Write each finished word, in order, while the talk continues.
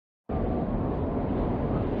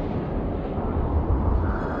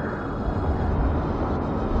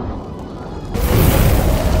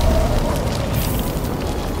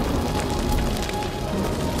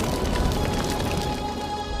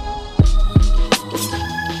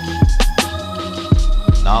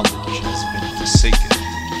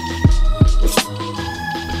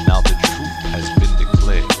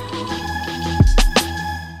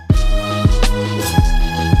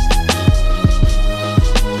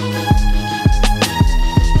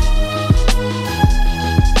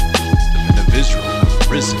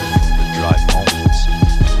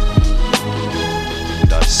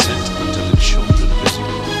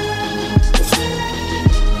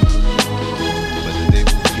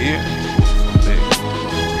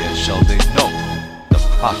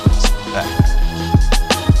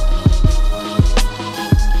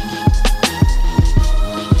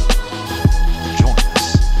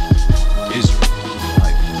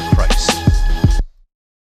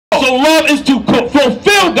love is to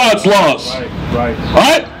fulfill God's laws. Right. All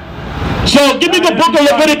right? So give me the book of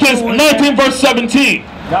Leviticus 19 verse 17.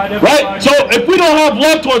 Right? So if we don't have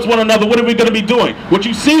love towards one another, what are we going to be doing? What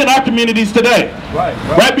you see in our communities today.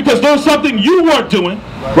 Right? Because there's something you weren't doing.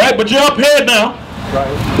 Right? But you're up here now.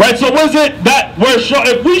 Right? So what is it that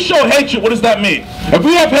if we show hatred, what does that mean? If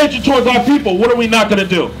we have hatred towards our people, what are we not going to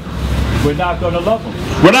do? We're not going to love them.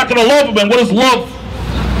 We're not going to love them. And what is love?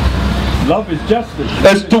 Love is justice.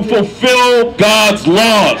 It's to fulfill God's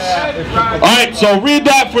laws. Alright, so read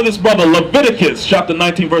that for this brother. Leviticus chapter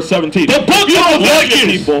 19 verse 17. The book of Leviticus.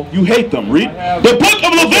 People, you hate them. Read. The book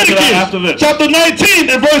of Leviticus chapter 19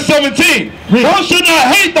 and verse 17. Thou should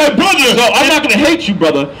not hate thy brother. So I'm not going to hate you,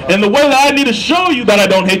 brother. And the way that I need to show you that I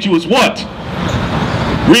don't hate you is what?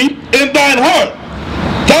 Read. In thine heart.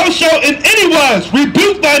 Thou shalt in any wise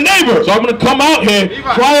rebuke thy neighbor. So I'm going to come out here,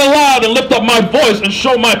 cry aloud, and lift up my voice and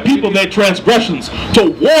show my people their transgressions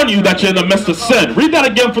to warn you that you're in the midst of sin. Read that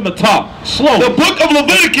again from the top. Slow. The book of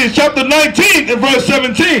Leviticus chapter 19 and verse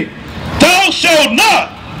 17. Thou shalt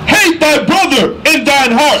not hate thy brother in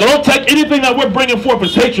thine heart. So don't take anything that we're bringing forth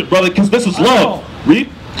as hatred, brother, because this is love. Read.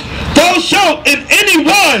 Thou shalt in any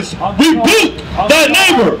wise rebuke thy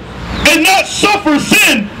neighbor and not suffer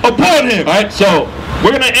sin upon him. All right, so we're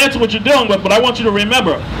going to answer what you're dealing with, but I want you to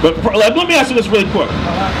remember. But let me ask you this really quick.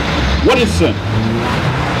 What is sin?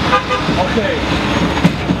 Okay.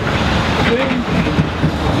 Sin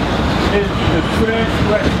is the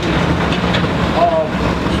transgression of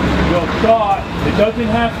your thought. It doesn't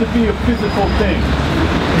have to be a physical thing.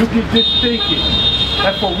 You can just think it.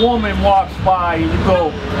 If a woman walks by and you go,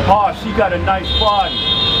 oh, she got a nice body.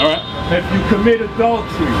 All right. If you commit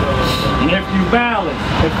adultery, if you malice,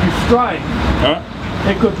 if you strike, all right.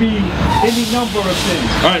 It could be any number of things.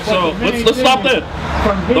 All right, so let's stop there.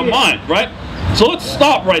 The mind, right? So let's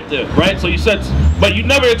stop right there, right? So you said, but you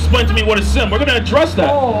never explained to me what is sin. We're going to address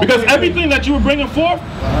that because everything that you were bringing forth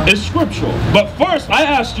is scriptural. But first, I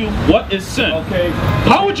asked you, what is sin? Okay.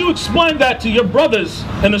 How would you explain that to your brothers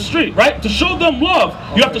in the street, right? To show them love,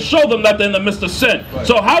 you have to show them that they're in the midst of sin.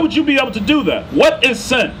 So how would you be able to do that? What is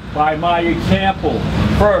sin? By my example.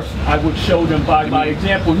 First, I would show them by my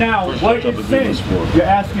example. Now, what is sin? You're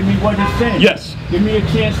asking me what is sin? Yes. Give me a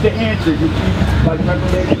chance to answer. You keep like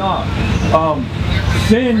regulating off.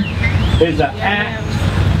 Sin is an act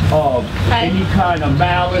of any kind of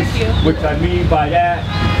malice, which I mean by that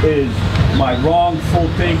is my wrongful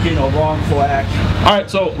thinking or wrongful action. All right,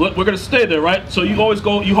 so we're going to stay there, right? So you always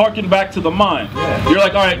you harken back to the mind. Yeah. You're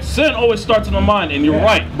like, all right, sin always starts in the mind, and you're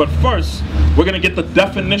right. But first, we're going to get the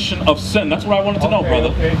definition of sin. That's what I wanted to know, brother.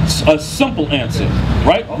 Okay. A simple answer,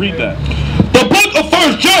 right? Okay. Read that. The book of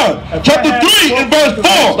 1 John, chapter 3 and verse 4.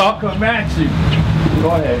 Stop. Go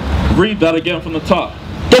ahead. Read that again from the top.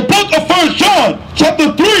 The book of 1 John,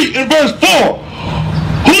 chapter 3 and verse 4.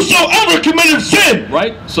 Whosoever committed sin.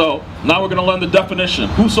 Right? So now we're going to learn the definition.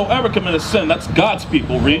 Whosoever committed sin, that's God's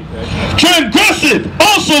people. Read. Transgresseth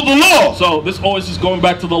also the law. So this always is going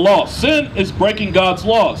back to the law. Sin is breaking God's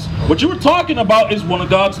laws. What you were talking about is one of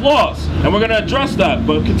God's laws. And we're going to address that.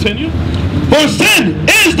 But continue. For sin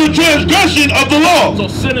is the transgression of the law. So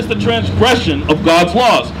sin is the transgression of God's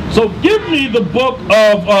laws. So give me the book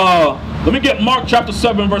of... let me get Mark chapter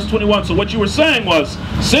 7 verse 21. So what you were saying was,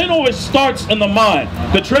 sin always starts in the mind.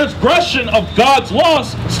 The transgression of God's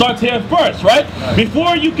laws starts here first, right?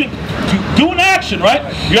 Before you can do an action, right?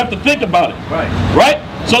 You have to think about it. Right?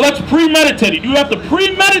 So that's premeditated. You have to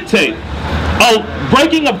premeditate a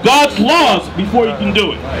breaking of God's laws before you can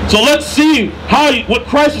do it. So let's see what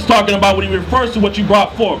Christ is talking about when he refers to what you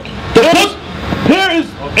brought forth. Here is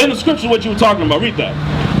in the scripture what you were talking about. Read that.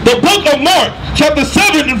 The book of Mark, chapter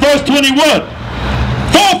 7 and verse 21.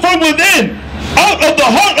 Fall from within, out of the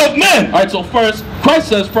heart of men. All right, so first, Christ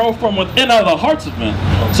says, fall from within, out of the hearts of men.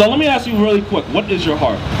 So let me ask you really quick, what is your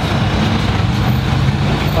heart?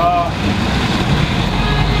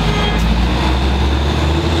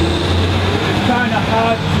 It's kind of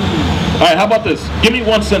hard to... All right, how about this? Give me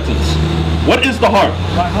one sentence. What is the heart?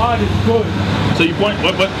 My heart is good. So you point,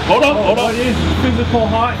 hold on. What is physical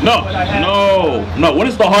heart? No. What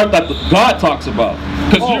is the heart that God talks about?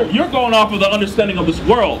 Because you're going off of the understanding of this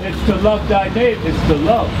world. It's to love thy neighbor. It's to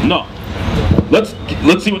love. No.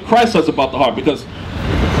 Let's see what Christ says about the heart, because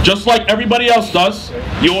just like everybody else does,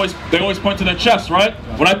 they always point to their chest, right?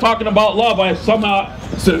 When I'm talking about love, I somehow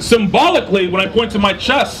symbolically, when I point to my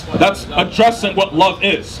chest, that's addressing what love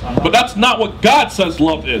is. But that's not what God says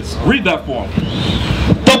love is. Read that for him.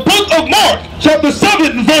 The book of Mark, chapter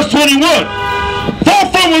 7, verse 21. Fall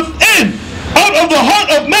from within, out of the heart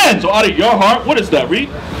of men. So out of your heart, what is that? Read.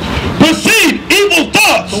 Proceed evil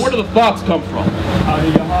thoughts. So where do the thoughts come from? Out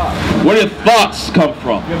of your heart. Where do your thoughts come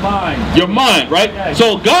from? Your mind. Your mind, right? Yes.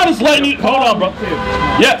 So God is letting you, hold on, bro.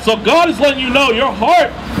 Yeah, so God is letting you know your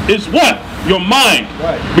heart is what? Your mind.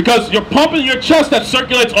 Right. Because you're pumping your chest that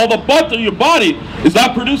circulates all the blood through your body. Is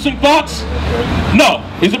that producing thoughts? No.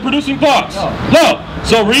 Is it producing thoughts? No.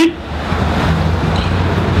 So read.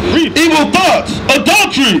 Evil thoughts,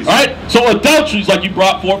 adulteries. All right. So adulteries, like you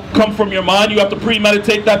brought forth, come from your mind. You have to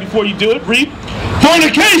premeditate that before you do it. Read.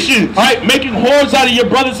 Fornication. All right. Making whores out of your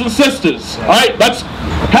brothers and sisters. All right. That's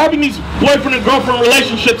having these boyfriend and girlfriend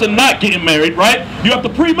relationships and not getting married. Right. You have to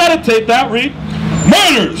premeditate that. Read.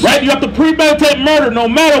 Murders. Right. You have to premeditate murder no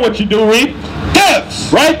matter what you do. Read.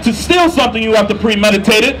 Thefts. Right. To steal something, you have to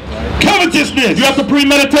premeditate it. Covetousness. You have to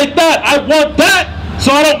premeditate that. I want that.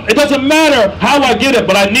 So it doesn't matter how I get it,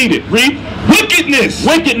 but I need it. Read. Wickedness.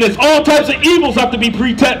 Wickedness. All types of evils have to be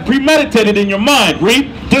premeditated in your mind.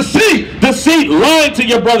 Read. Deceit. Deceit. Lying to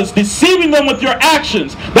your brothers. Deceiving them with your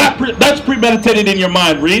actions. That's premeditated in your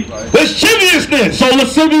mind. Read. Lasciviousness. So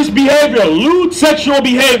lascivious behavior. Lewd sexual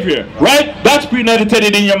behavior. Right. That's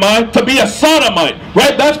premeditated in your mind. To be a sodomite.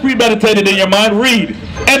 Right. That's premeditated in your mind. Read.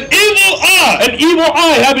 An evil eye. An evil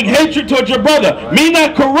eye, having hatred towards your brother. Me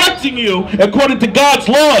not correcting you according to God's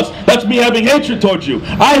laws. That's me having hatred towards you.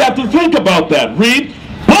 I have to think about that. Read.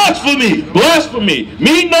 Blasphemy. Blasphemy.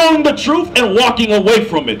 Me knowing the truth and walking away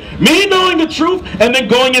from it. Me knowing the truth and then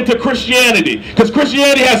going into Christianity. Because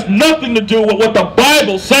Christianity has nothing to do with what the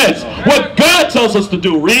Bible says. What God tells us to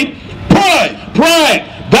do. Read. Pride. Pride.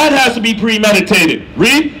 That has to be premeditated.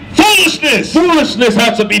 Read. Foolishness. Foolishness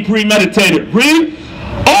has to be premeditated. Read.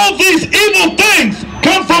 All these evil things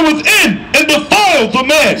come from within and defile the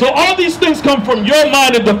man. So all these things come from your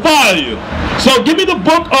mind and defile you. So give me the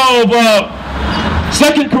book of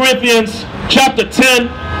 2 Corinthians chapter 10.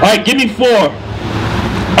 All right, give me 4. All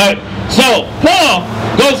right, so Paul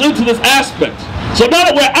goes into this aspect. So now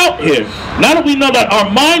that we're out here, now that we know that our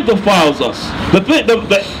mind defiles us, the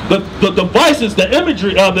devices, the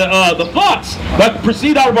imagery, the thoughts that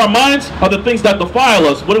proceed out of our minds are the things that defile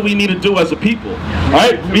us. What do we need to do as a people? All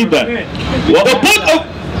right, read that. Well, the book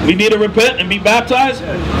of we need to repent and be baptized.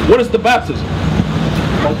 What is the baptism?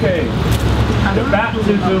 Okay, the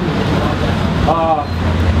baptism,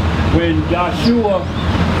 when Joshua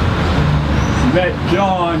met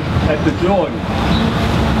John at the Jordan,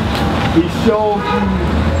 he showed you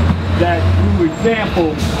that through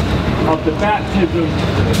example of the baptism.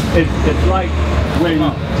 It's like when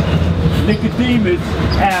Nicodemus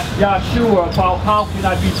asked Joshua about how can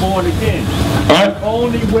I be born again. The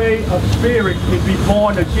only way a spirit can be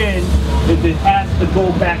born again is it has to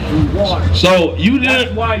go back through water. So you didn't.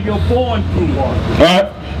 That's why you're born through water. All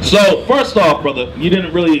right. So first off, brother, you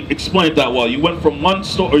didn't really explain it that well. You went from one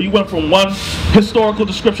one historical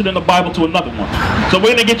description in the Bible to another one. So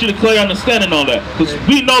we're gonna get you to clear understanding on that, because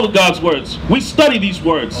we know the God's words. We study these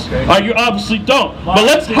words. Okay. All right, you obviously don't. But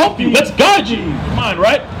let's help you. Let's guide you. Mind,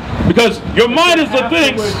 right? Because your mind is the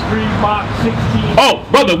things. Oh,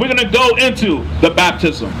 brother, we're gonna go into the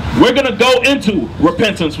baptism. We're gonna go into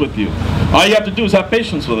repentance with you. All you have to do is have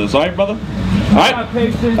patience with us. All right, brother. All right.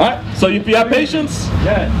 All right. So if you have patience,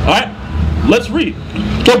 yes. All right. Let's read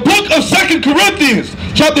the book of 2 Corinthians,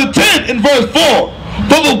 chapter 10 and verse 4.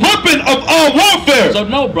 For the weapon of our warfare. So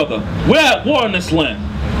no, brother, we're at war in this land.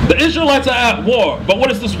 The Israelites are at war, but what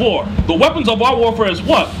is this war? The weapons of our warfare is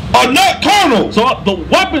what? Are not carnal. So the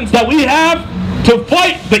weapons that we have to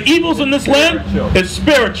fight the evils in this land is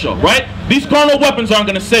spiritual, right? These carnal weapons aren't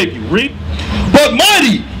going to save you. Read. But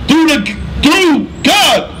mighty through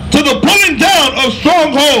God to the pulling down of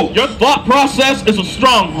strongholds. Your thought process is a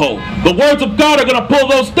stronghold. The words of God are going to pull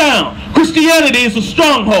those down. Christianity is a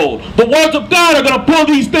stronghold. The words of God are going to pull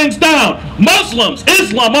these things down. Muslims,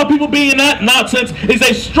 Islam, all people being in that nonsense is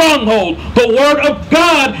a stronghold. The word of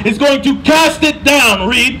God is going to cast it down.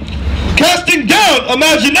 Read. Casting down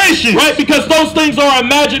imagination. Right, because those things are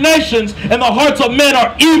imaginations and the hearts of men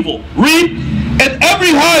are evil. Read. And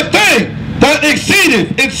every high thing that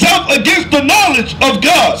exceedeth itself against the knowledge of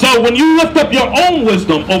God. So when you lift up your own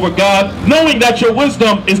wisdom over God, knowing that your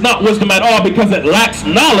wisdom is not wisdom at all because it lacks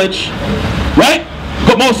knowledge, right?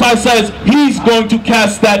 But Most High says he's going to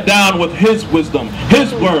cast that down with his wisdom,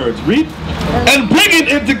 his words. Read. And bring it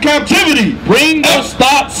into captivity. Bring those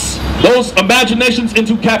thoughts, those imaginations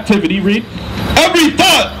into captivity. Read. Every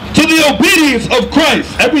thought to the obedience of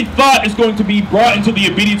Christ. Every thought is going to be brought into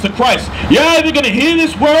the obedience of Christ. You're either going to hear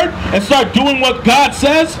this word and start doing what God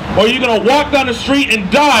says, or you're going to walk down the street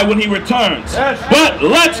and die when he returns. Yes. But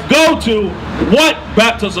let's go to what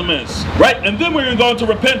baptism is, right? And then we're going to go into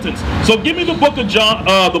repentance. So give me the book of John,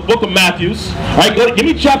 the book of Matthew. All right, give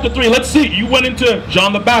me chapter 3. Let's see. You went into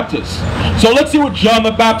John the Baptist. So let's see what John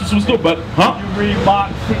the Baptist was doing. But, You read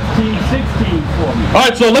Mark 16:16 for me. All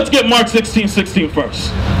right, so let's get Mark 16:16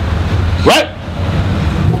 first. Right?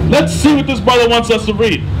 Let's see what this brother wants us to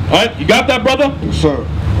read. All right, you got that, brother? Yes, sir.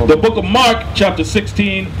 The book of Mark, chapter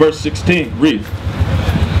 16, verse 16. Read.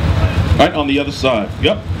 All right, on the other side.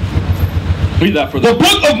 Yep. Read that for the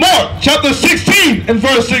book of Mark, chapter 16 and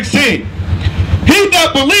verse 16. He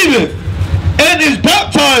that believeth and is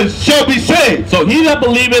baptized shall be saved. So he that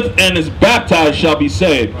believeth and is baptized shall be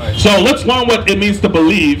saved. Right. So let's learn what it means to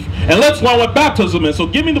believe, and let's learn what baptism is. So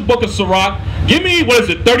give me the book of Sirach. Give me, what is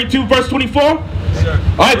it, 32 verse 24? Sure.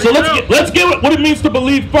 All right, so let's get what it means to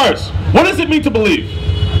believe first. What does it mean to believe?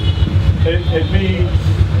 It means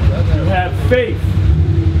you have faith.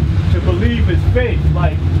 To believe is faith,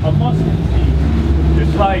 like a mustard seed.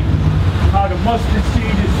 Just like how the mustard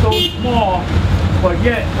seed is so small, but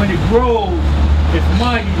yet when it grows, it's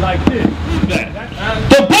mighty like this.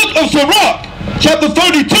 The book of Sirach, chapter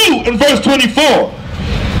 32 and verse 24.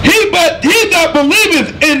 He that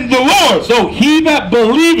believeth in the Lord. So he that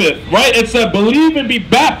believeth, right? It said believe and be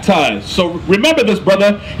baptized. So remember this,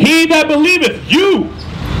 brother. He that believeth, you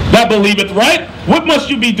that believeth, right? What must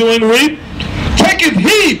you be doing, read? Taketh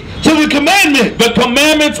heed to the commandment. The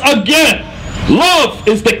commandments again. Love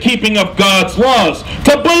is the keeping of God's laws.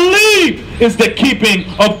 To believe is the keeping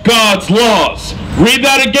of God's laws. Read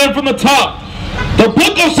that again from the top. The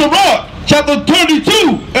book of Sirach, chapter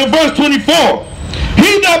 32 and verse 24.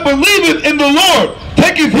 He that believeth in the Lord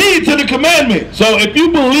taketh heed to the commandment. So if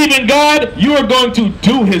you believe in God, you are going to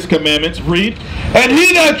do his commandments. Read. And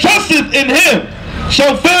he that trusteth in him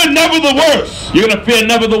shall fear never the worst. You're going to fear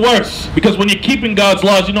never the worst. Because when you're keeping God's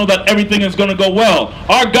laws, you know that everything is going to go well.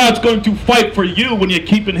 Our God's going to fight for you when you're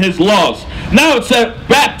keeping his laws. Now it said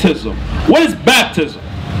baptism. What is baptism?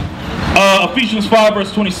 Ephesians 5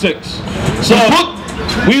 verse 26. So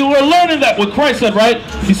we were learning that what Christ said, right?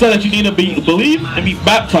 He said that you need to believe and be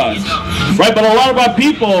baptized. Right? But a lot of our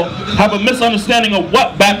people have a misunderstanding of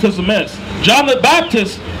what baptism is. John the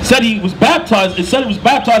Baptist said he was baptized. It said he was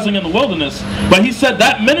baptizing in the wilderness. But he said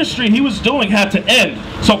that ministry he was doing had to end.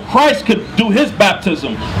 So Christ could do his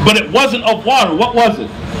baptism. But it wasn't of water. What was it?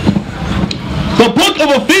 The book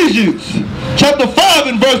of Ephesians, chapter 5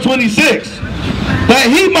 and verse 26. That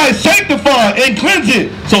he might sanctify and cleanse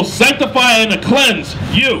it. So sanctify and cleanse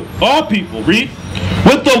you, all people. Read.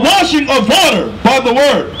 With the washing of water by the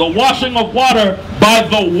word. The washing of water by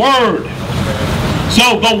the word.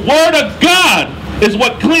 So the word of God is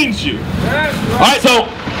what cleans you. Alright, so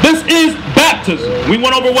this is baptism. We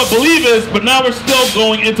went over what believe is, but now we're still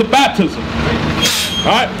going into baptism.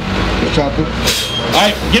 Alright? Chapter.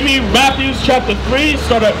 Alright, give me Matthew chapter 3,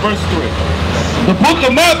 start at verse 3. The book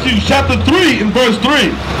of Matthew chapter 3 and verse 3.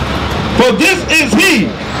 For this is he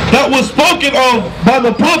that was spoken of by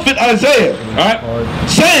the prophet Isaiah. Alright.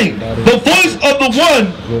 Saying, the voice of the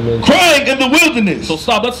one crying in the wilderness. So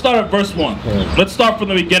stop, let's start at verse 1. Let's start from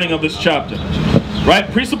the beginning of this chapter. Right?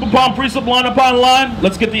 Precept upon precept, line upon line.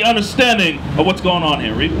 Let's get the understanding of what's going on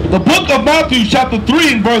here. Read. The book of Matthew chapter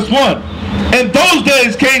 3 and verse 1. In those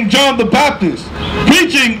days came John the Baptist,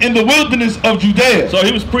 preaching in the wilderness of Judea. So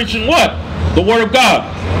he was preaching what? The word of God.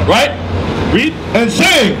 Right? Read. And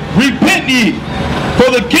saying, repent ye,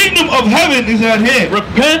 for the kingdom of heaven is at hand.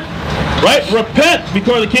 Repent. Right? Repent,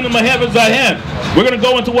 because the kingdom of heaven is at hand. We're going to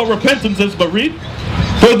go into what repentance is, but read.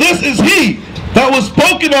 For this is he that was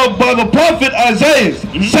spoken of by the prophet Isaiah,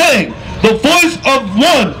 saying, the voice of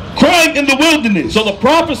one crying in the wilderness. So the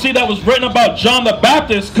prophecy that was written about John the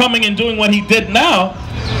Baptist coming and doing what he did now,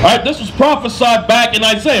 alright, this was prophesied back in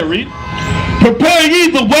Isaiah. Read. Prepare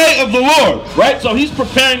ye the way of the Lord. Right? So he's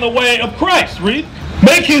preparing the way of Christ. Read.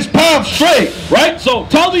 Make his path straight. Right? So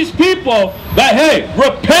tell these people that, hey,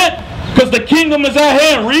 repent, because the kingdom is at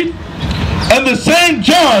hand. Read. And the same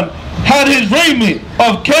John had his raiment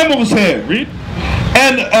of camel's hair. Read.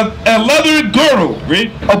 And a leather girdle.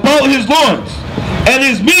 Read. About his loins. And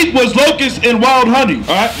his meat was locusts and wild honey.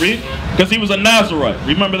 Alright, read. Because he was a Nazarite.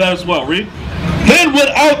 Remember that as well. Read. Then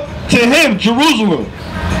went out to him Jerusalem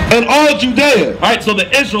and all Judea. Alright, so the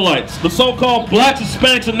Israelites, the so-called blacks,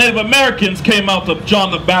 Hispanics, and Native Americans came out to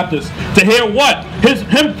John the Baptist to hear what?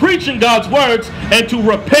 Him preaching God's words and to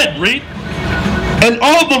repent. Read. And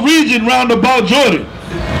all the region round about Jordan,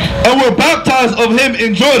 and were baptized of him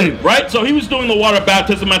in Jordan. Right? So he was doing the water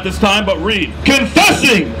baptism at this time, but read.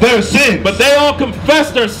 Confessing their sins. But they all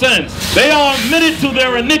confessed their sins. They all admitted to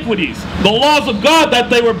their iniquities, the laws of God that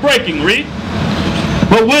they were breaking. Read.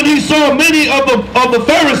 But when he saw many of the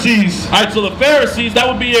Pharisees, all right, so the Pharisees, that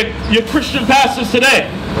would be your Christian pastors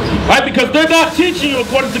today, right? Because they're not teaching you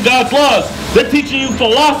according to God's laws. They're teaching you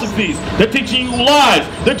philosophies. They're teaching you lies.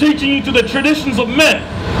 They're teaching you to the traditions of men,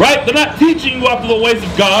 right? They're not teaching you after the ways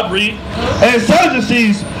of God. Read. And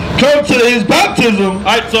Sadducees come to his baptism. All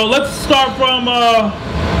right, so let's start from.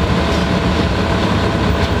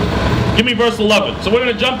 Give me verse 11. So we're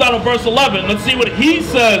going to jump down to verse 11. Let's see what he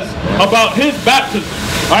says about his baptism.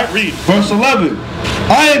 All right, read. Verse 11.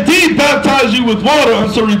 I indeed baptize you with water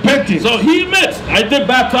unto repentance. So he admits, I did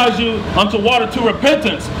baptize you unto water to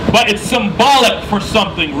repentance, but it's symbolic for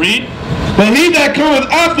something. Read. But he that cometh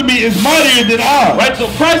after me is mightier than I. Right, so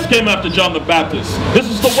Christ came after John the Baptist. This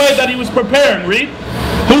is the way that he was preparing. Read.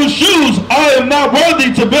 Whose shoes I am not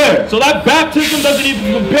worthy to bear. So that baptism doesn't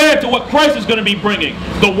even compare to what Christ is going to be bringing.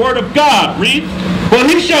 The Word of God. Read. But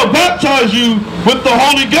he shall baptize you with the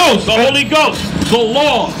Holy Ghost. The Holy Ghost. The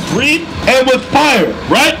law. Read. And with fire.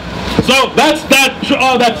 Right? So that's that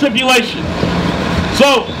tribulation.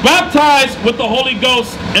 So baptized with the Holy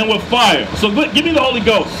Ghost and with fire. So give me the Holy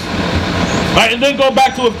Ghost. Right, and then go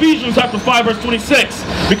back to Ephesians chapter 5 verse 26,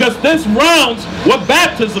 because this rounds what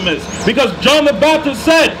baptism is. Because John the Baptist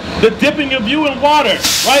said the dipping of you in water,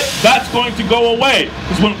 right, that's going to go away.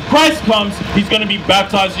 Because when Christ comes, he's going to be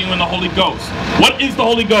baptizing you in the Holy Ghost. What is the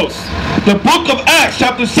Holy Ghost? The book of Acts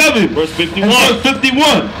chapter 7 verse 51. Verse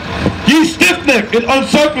 51. Ye stiff-necked and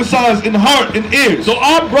uncircumcised in heart and ears. So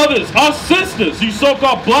our brothers, our sisters, you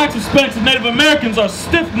so-called blacks, Hispanics, and Native Americans are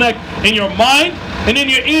stiff-necked in your mind and in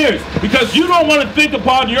your ears, because you don't want to think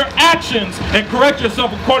upon your actions and correct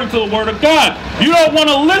yourself according to the Word of God. You don't want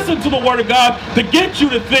to listen to the Word of God to get you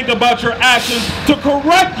to think about your actions to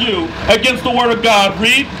correct you against the Word of God.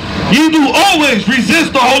 Read. You do always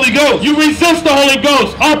resist the Holy Ghost. You resist the Holy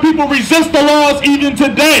Ghost. Our people resist the laws even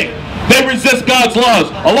today. They resist God's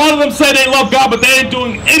laws. A lot of them say they love God, but they ain't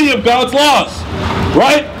doing any of God's laws.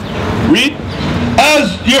 Right? Read.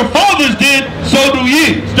 As your fathers did, so do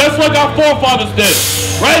ye. Just like our forefathers did.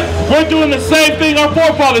 Right? We're doing the same thing our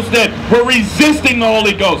forefathers did. We're resisting the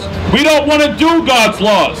Holy Ghost. We don't want to do God's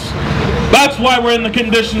laws. That's why we're in the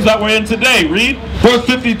conditions that we're in today. Read. Verse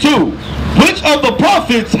 52. Which of the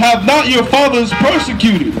prophets have not your fathers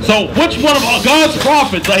persecuted? So which one of God's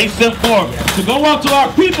prophets that he sent forth to go out to our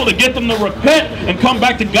people to get them to repent and come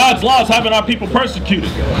back to God's laws, having our people persecuted?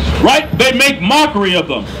 Right? They make mockery of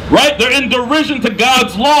them. Right? They're in derision to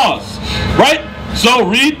God's laws. Right? So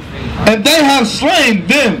read. And they have slain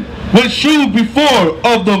them which shewed before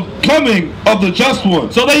of the coming of the just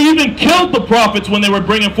one. So they even killed the prophets when they were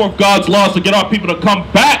bringing forth God's laws to get our people to come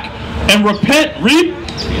back and repent. Read.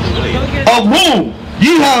 Of whom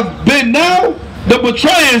ye have been now the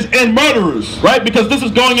betrayers and murderers. Right, because this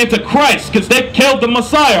is going into Christ, because they killed the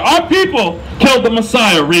Messiah. Our people killed the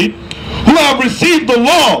Messiah. Read. Who have received the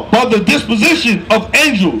law by the disposition of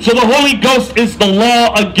angels. So the Holy Ghost is the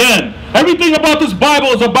law again. Everything about this Bible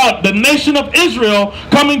is about the nation of Israel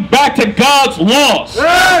coming back to God's laws.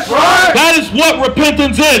 Yes, right. That is what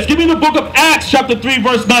repentance is. Give me the book of Acts chapter 3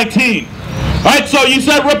 verse 19. Alright, so you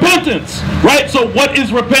said repentance. Right, so what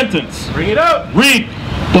is repentance? Bring it up. Read.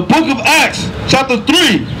 The book of Acts chapter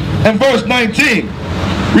 3 and verse 19.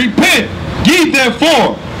 Repent ye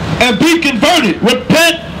therefore and be converted.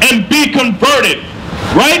 Repent and be converted.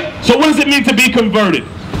 Right? So what does it mean to be converted?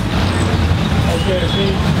 Okay, it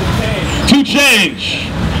means to change.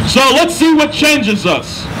 So let's see what changes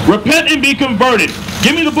us. Repent and be converted.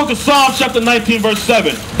 Give me the book of Psalms chapter 19 verse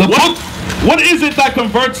 7. What is it that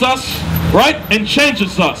converts us? Right? And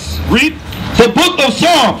changes us. Read. The book of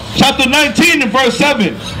Psalms chapter 19 and verse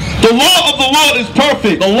 7. The law of the Lord is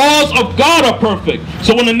perfect. The laws of God are perfect.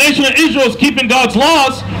 So when the nation of Israel is keeping God's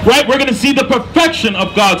laws, right, we're going to see the perfection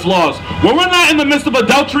of God's laws. When we're not in the midst of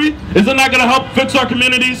adultery, isn't that going to help fix our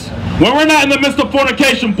communities? When we're not in the midst of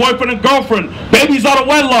fornication, boyfriend and girlfriend, babies out of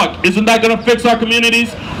wedlock, isn't that going to fix our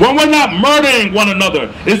communities? When we're not murdering one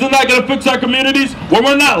another, isn't that going to fix our communities? When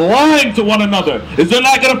we're not lying to one another, isn't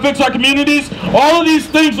that going to fix our communities? All of these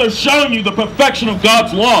things are showing you the perfection of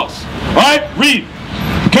God's laws. All right, read.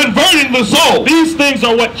 Converting the soul. These things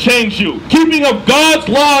are what change you. Keeping of God's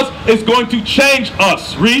laws is going to change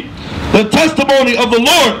us. Read. The testimony of the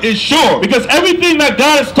Lord is sure. Because everything that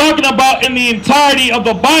God is talking about in the entirety of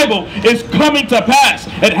the Bible is coming to pass.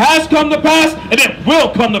 It has come to pass and it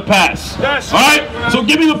will come to pass. Yes. All right? So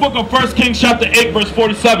give me the book of 1 Kings chapter 8 verse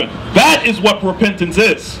 47. That is what repentance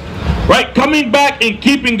is. Right? Coming back and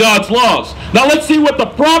keeping God's laws. Now let's see what the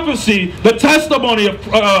prophecy, the testimony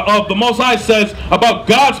of the Most High says about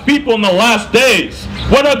God's people in the last days.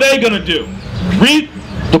 What are they going to do? Read.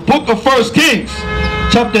 The book of 1 Kings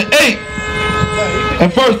chapter 8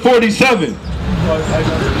 and verse 47.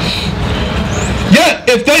 Yet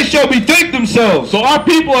if they shall bethink themselves. So our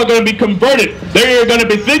people are going to be converted. They are going to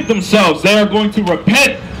bethink themselves. They are going to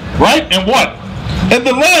repent, right? And what? And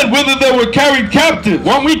the land whither they were carried captive.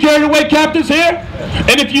 Weren't we carried away captives here?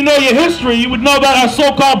 And if you know your history, you would know that our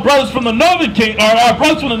so-called brothers from the northern kingdom, or our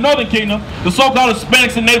brothers from the northern kingdom, the so-called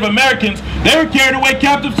Hispanics and Native Americans, they were carried away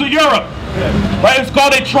captives to Europe. Right? It's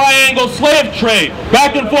called a triangle slave trade.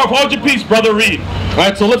 Back and forth. Hold your peace, brother. Read. All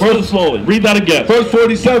right, so let's go slowly. Read that again. Verse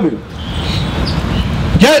 47.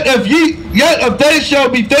 Yet if they shall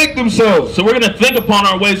bethink themselves. So we're going to think upon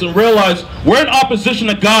our ways and realize we're in opposition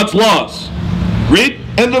to God's laws. Read.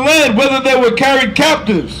 And the land whither they were carried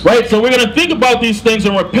captives. Right, so we're going to think about these things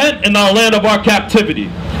and repent in our land of our captivity.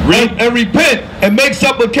 Read. And repent and make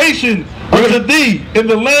supplication unto thee in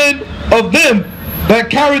the land of them that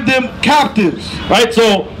carried them captives. Right,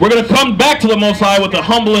 so we're going to come back to the Most High with a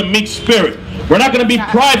humble and meek spirit. We're not going to be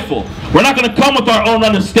prideful. We're not going to come with our own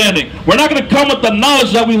understanding. We're not going to come with the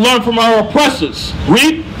knowledge that we learned from our oppressors.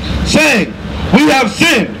 Read. Saying, we have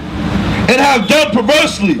sinned and have done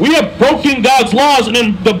perversely. We have broken God's laws, and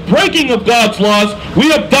in the breaking of God's laws, we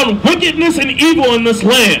have done wickedness and evil in this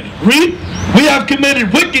land. Read. We have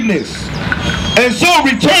committed wickedness, and so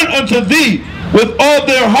return unto thee with all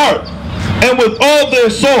their heart and with all their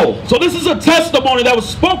soul. So this is a testimony that was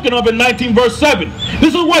spoken of in 19 verse 7.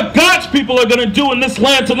 This is what God's people are going to do in this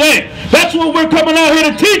land today. That's what we're coming out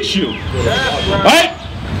here to teach you. Right?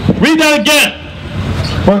 Read that again.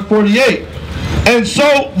 Verse 48. And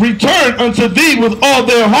so return unto thee with all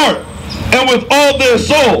their heart and with all their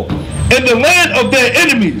soul in the land of their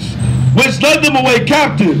enemies, which led them away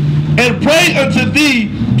captive, and pray unto thee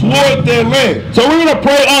toward their land. So we're going to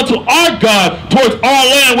pray unto our God towards our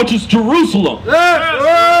land, which is Jerusalem.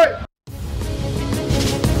 Right.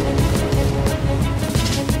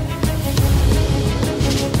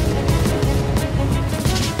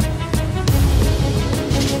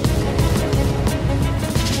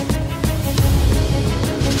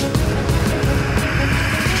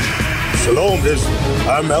 Shalom, Israel.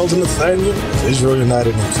 I'm Elder Nathaniel of Israel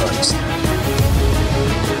United in Christ.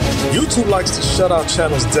 YouTube likes to shut our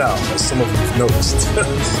channels down, as some of you have noticed,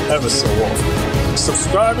 ever so often.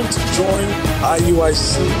 Subscribing to join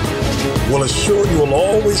IUIC will assure you will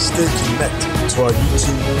always stay connected to our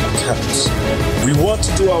YouTube accounts. We want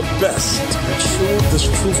to do our best to make sure this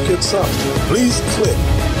truth gets out. Please click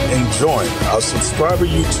and join our subscriber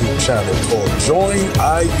YouTube channel called Join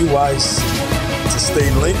IUIC to stay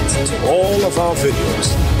linked to all of our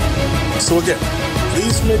videos. So again,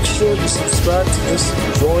 please make sure you subscribe to this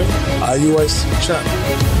Join IUIC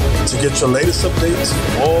channel to get your latest updates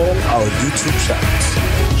from all our YouTube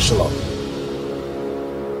channels. Shalom.